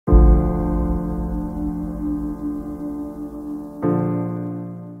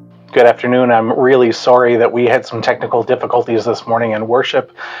Good afternoon. I'm really sorry that we had some technical difficulties this morning in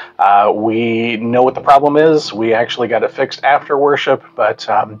worship. We know what the problem is. We actually got it fixed after worship, but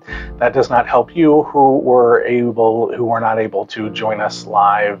that does not help you who were not able to join us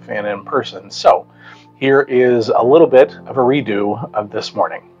live and in person. So here is a little bit of a redo of this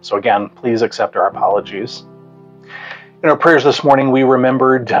morning. So again, please accept our apologies. In our prayers this morning, we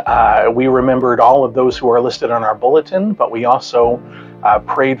remembered all of those who are listed on our bulletin, but we also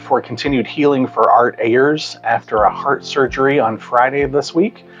prayed for continued healing for Art Ayers after a heart surgery on Friday of this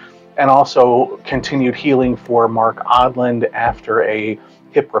week, and also continued healing for Mark Odland after a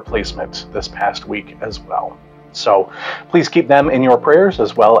hip replacement this past week as well. So please keep them in your prayers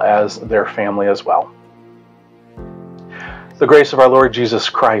as well as their family as well. The grace of our Lord Jesus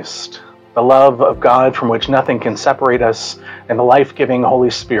Christ, the love of God from which nothing can separate us, and the life-giving Holy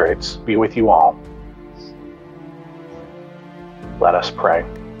Spirit be with you all. Let us pray.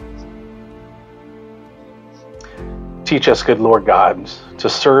 Teach us, good Lord God, to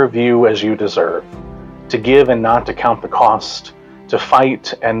serve you as you deserve, to give and not to count the cost, to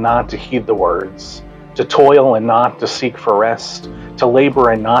fight and not to heed the words, to toil and not to seek for rest, to labor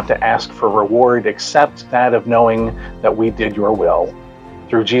and not to ask for reward, except that of knowing that we did your will.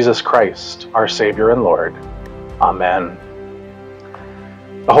 Through Jesus Christ, our Savior and Lord. Amen.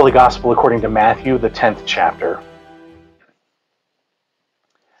 The Holy Gospel according to Matthew, the 10th chapter.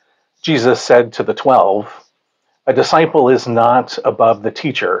 Jesus said to the 12, "A disciple is not above the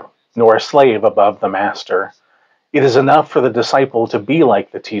teacher, nor a slave above the master. It is enough for the disciple to be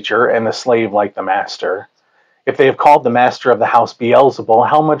like the teacher and the slave like the master. If they have called the master of the house Beelzebul,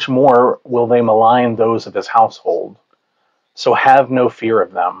 how much more will they malign those of his household? So have no fear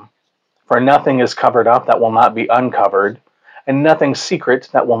of them. For nothing is covered up that will not be uncovered, and nothing secret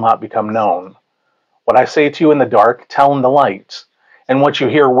that will not become known. What I say to you in the dark, tell in the light, and what you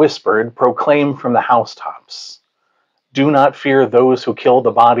hear whispered, proclaim from the housetops. Do not fear those who kill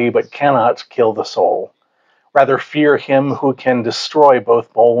the body but cannot kill the soul. Rather fear him who can destroy both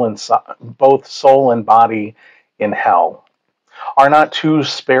soul and body in hell. Are not 2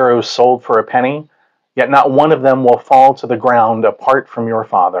 sparrows sold for a penny? Yet not one of them will fall to the ground apart from your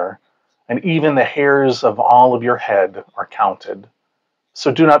Father, and even the hairs of all of your head are counted.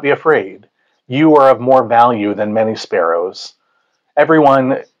 So do not be afraid. You are of more value than many sparrows.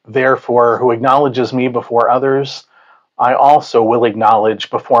 Everyone, therefore, who acknowledges me before others, I also will acknowledge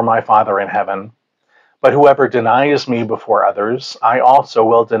before my Father in heaven. But whoever denies me before others, I also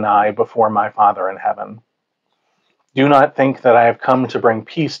will deny before my Father in heaven. Do not think that I have come to bring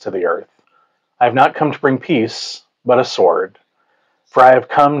peace to the earth. I have not come to bring peace, but a sword. For I have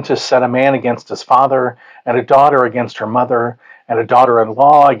come to set a man against his father, and a daughter against her mother, and a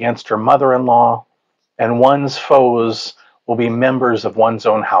daughter-in-law against her mother-in-law, and one's foes will be members of one's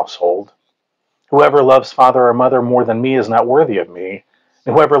own household. Whoever loves father or mother more than me is not worthy of me,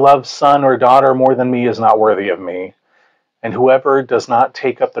 and whoever loves son or daughter more than me is not worthy of me, and whoever does not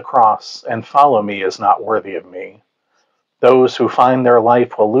take up the cross and follow me is not worthy of me. Those who find their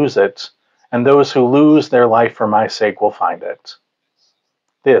life will lose it, and those who lose their life for my sake will find it."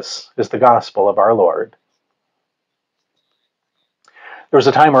 This is the gospel of our Lord. There was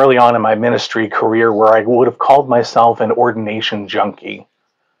a time early on in my ministry career where I would have called myself an ordination junkie.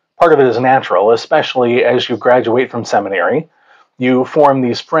 Part of it is natural, especially as you graduate from seminary. You form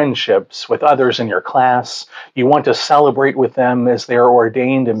these friendships with others in your class. You want to celebrate with them as they are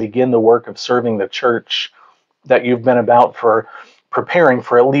ordained and begin the work of serving the church that you've been about for preparing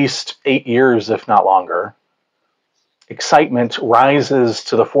for at least 8 years, if not longer. Excitement rises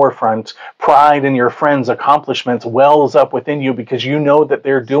to the forefront. Pride in your friends' accomplishments wells up within you because you know that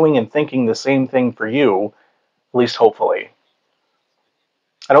they're doing and thinking the same thing for you, at least hopefully.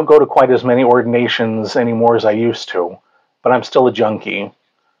 I don't go to quite as many ordinations anymore as I used to, but I'm still a junkie.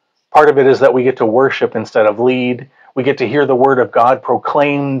 Part of it is that we get to worship instead of lead. We get to hear the word of God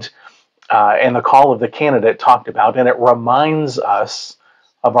proclaimed and the call of the candidate talked about, and it reminds us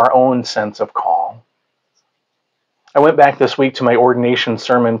of our own sense of call. I went back this week to my ordination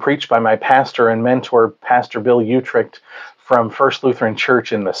sermon preached by my pastor and mentor, Pastor Bill Utricht from First Lutheran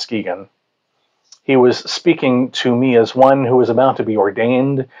Church in Muskegon. He was speaking to me as one who was about to be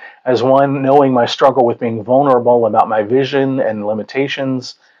ordained, as one knowing my struggle with being vulnerable about my vision and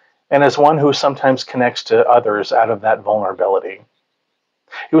limitations, and as one who sometimes connects to others out of that vulnerability.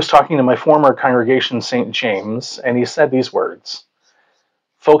 He was talking to my former congregation, St. James, and he said these words: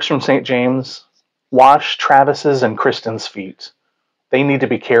 "Folks from St. James, wash Travis's and Kristen's feet. They need to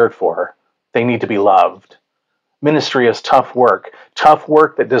be cared for. They need to be loved. Ministry is tough work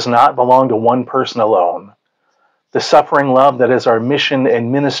that does not belong to one person alone. The suffering love that is our mission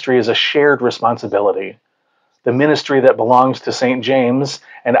and ministry is a shared responsibility. The ministry that belongs to St. James,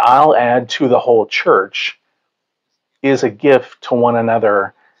 and I'll add to the whole church, is a gift to one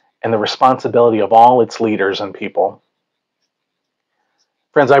another and the responsibility of all its leaders and people.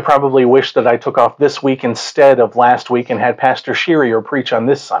 Friends, I probably wish that I took off this week instead of last week and had Pastor Shearer preach on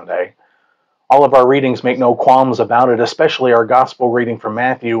this Sunday. All of our readings make no qualms about it, especially our gospel reading from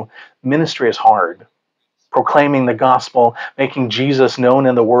Matthew. Ministry is hard. Proclaiming the gospel, making Jesus known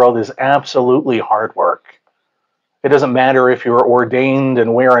in the world is absolutely hard work. It doesn't matter if you're ordained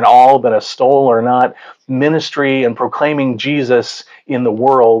and wear an alb and a stole or not. Ministry and proclaiming Jesus in the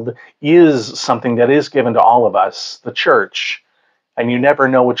world is something that is given to all of us, the church, and you never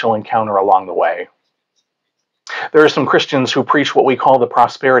know what you'll encounter along the way. There are some Christians who preach what we call the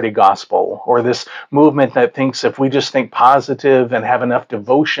prosperity gospel, or this movement that thinks if we just think positive and have enough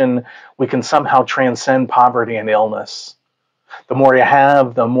devotion, we can somehow transcend poverty and illness. The more you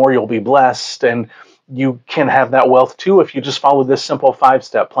have, the more you'll be blessed, and you can have that wealth too if you just follow this simple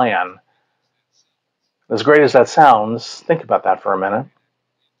 5-step plan. As great as that sounds, think about that for a minute.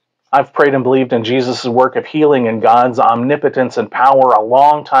 I've prayed and believed in Jesus' work of healing and God's omnipotence and power a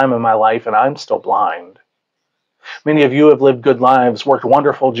long time in my life, and I'm still blind. Many of you have lived good lives, worked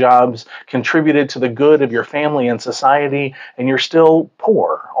wonderful jobs, contributed to the good of your family and society, and you're still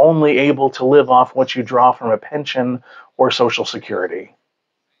poor, only able to live off what you draw from a pension or Social Security.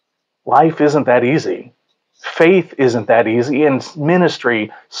 Life isn't that easy. Faith isn't that easy, and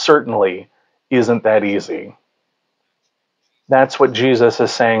ministry certainly isn't that easy. That's what Jesus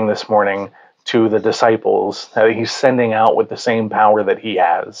is saying this morning to the disciples, that he's sending out with the same power that he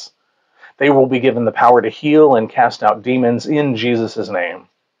has. They will be given the power to heal and cast out demons in Jesus' name.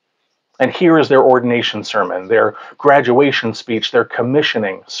 And here is their ordination sermon, their graduation speech, their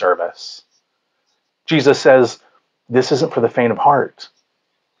commissioning service. Jesus says, this isn't for the faint of heart.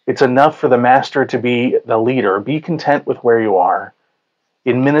 It's enough for the master to be the leader. Be content with where you are.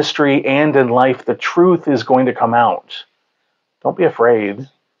 In ministry and in life, the truth is going to come out. Don't be afraid.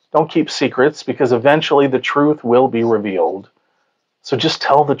 Don't keep secrets, because eventually the truth will be revealed. So just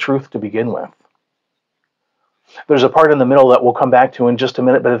tell the truth to begin with. There's a part in the middle that we'll come back to in just a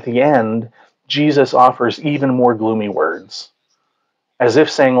minute, but at the end, Jesus offers even more gloomy words. As if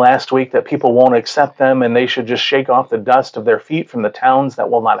saying last week that people won't accept them and they should just shake off the dust of their feet from the towns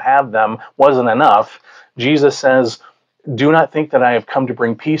that will not have them wasn't enough, Jesus says, do not think that I have come to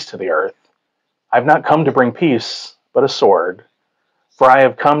bring peace to the earth. I've not come to bring peace, but a sword. For I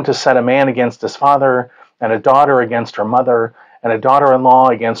have come to set a man against his father, and a daughter against her mother, and a daughter-in-law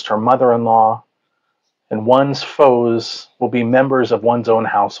against her mother-in-law, and one's foes will be members of one's own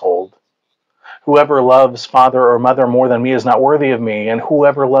household. Whoever loves father or mother more than me is not worthy of me, and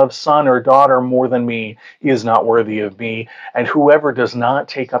whoever loves son or daughter more than me is not worthy of me, and whoever does not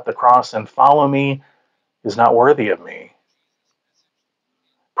take up the cross and follow me is not worthy of me.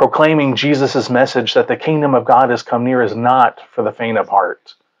 Proclaiming Jesus' message that the kingdom of God has come near is not for the faint of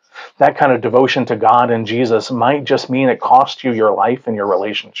heart. That kind of devotion to God and Jesus might just mean it cost you your life and your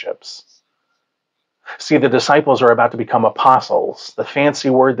relationships. See, the disciples are about to become apostles, the fancy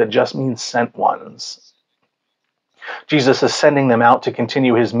word that just means sent ones. Jesus is sending them out to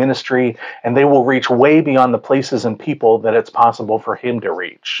continue his ministry, and they will reach way beyond the places and people that it's possible for him to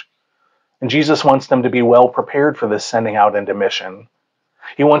reach. And Jesus wants them to be well prepared for this sending out into mission.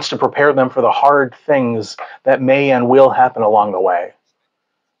 He wants to prepare them for the hard things that may and will happen along the way.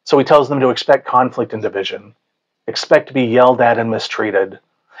 So he tells them to expect conflict and division. Expect to be yelled at and mistreated.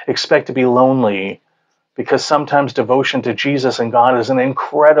 Expect to be lonely, because sometimes devotion to Jesus and God is an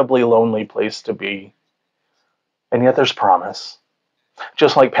incredibly lonely place to be. And yet there's promise.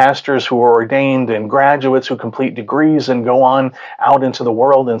 Just like pastors who are ordained and graduates who complete degrees and go on out into the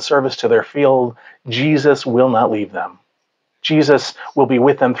world in service to their field, Jesus will not leave them. Jesus will be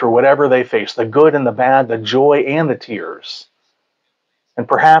with them through whatever they face, the good and the bad, the joy and the tears. And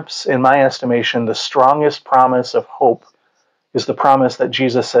perhaps, in my estimation, the strongest promise of hope is the promise that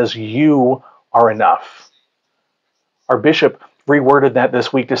Jesus says, you are enough. Our bishop reworded that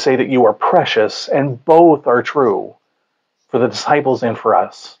this week to say that you are precious, and both are true for the disciples and for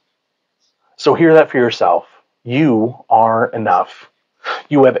us. So hear that for yourself. You are enough.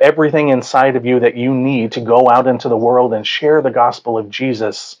 You have everything inside of you that you need to go out into the world and share the gospel of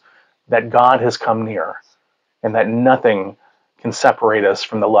Jesus, that God has come near, and that nothing can separate us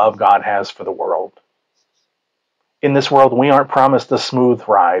from the love God has for the world. In this world, we aren't promised a smooth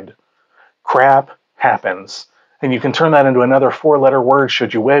ride. Crap happens. And you can turn that into another 4-letter word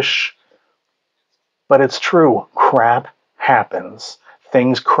should you wish. But it's true. Crap happens.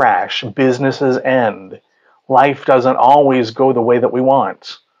 Things crash. Businesses end. Life doesn't always go the way that we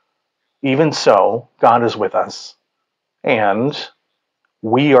want. Even so, God is with us, and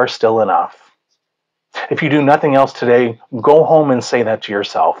we are still enough. If you do nothing else today, go home and say that to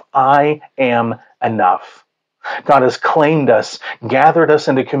yourself. I am enough. God has claimed us, gathered us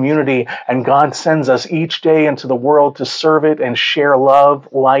into community, and God sends us each day into the world to serve it and share love,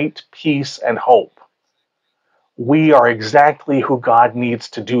 light, peace, and hope. We are exactly who God needs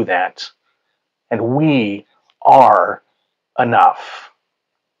to do that, and we are enough.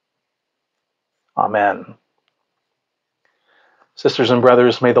 Amen. Sisters and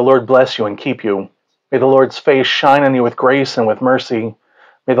brothers, may the Lord bless you and keep you. May the Lord's face shine on you with grace and with mercy.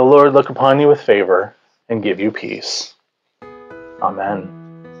 May the Lord look upon you with favor and give you peace. Amen.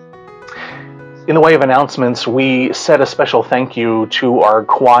 In the way of announcements, we said a special thank you to our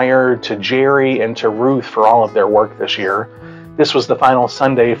choir, to Jerry, and to Ruth for all of their work this year. This was the final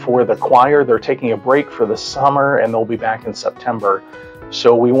Sunday for the choir. They're taking a break for the summer, and they'll be back in September.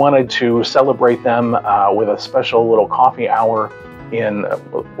 So we wanted to celebrate them with a special little coffee hour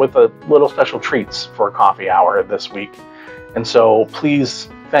with a little special treats for a coffee hour this week. And so please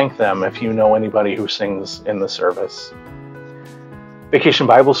thank them if you know anybody who sings in the service. Vacation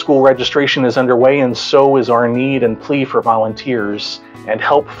Bible School registration is underway, and so is our need and plea for volunteers and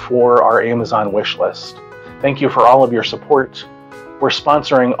help for our Amazon wish list. Thank you for all of your support. We're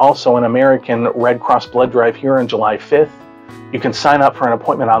sponsoring also an American Red Cross blood drive here on July 5th. You can sign up for an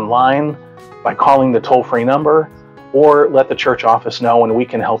appointment online by calling the toll-free number, or let the church office know and we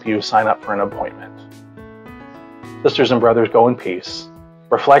can help you sign up for an appointment. Sisters and brothers, go in peace.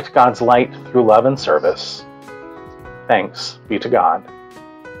 Reflect God's light through love and service. Thanks be to God.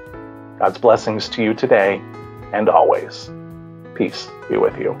 God's blessings to you today and always. Peace be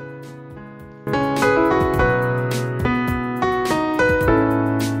with you.